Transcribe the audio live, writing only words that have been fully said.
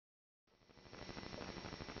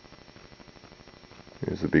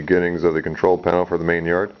Here's the beginnings of the control panel for the main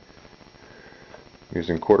yard.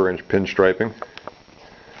 Using 1/4 inch pinstriping.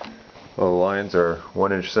 All the lines are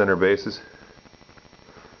 1-inch center bases.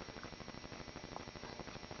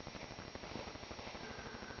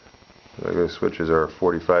 The switches are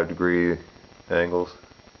 45-degree angles.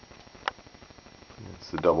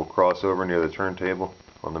 It's the double crossover near the turntable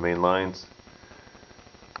on the main lines.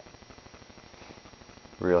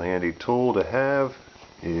 Real handy tool to have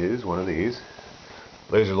is one of these.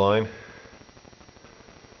 Laser line.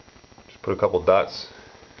 Just put a couple dots,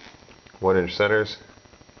 1-inch centers.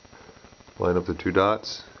 Line up the 2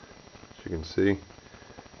 dots, as you can see.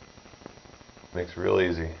 Makes it real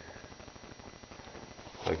easy.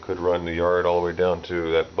 I could run the yard all the way down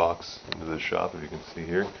to that box into the shop, if you can see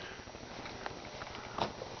here.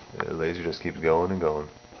 Yeah, the laser just keeps going and going.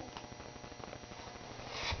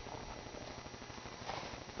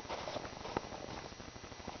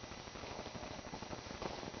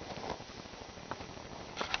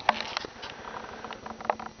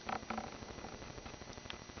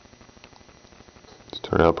 It's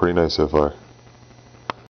turned out pretty nice so far.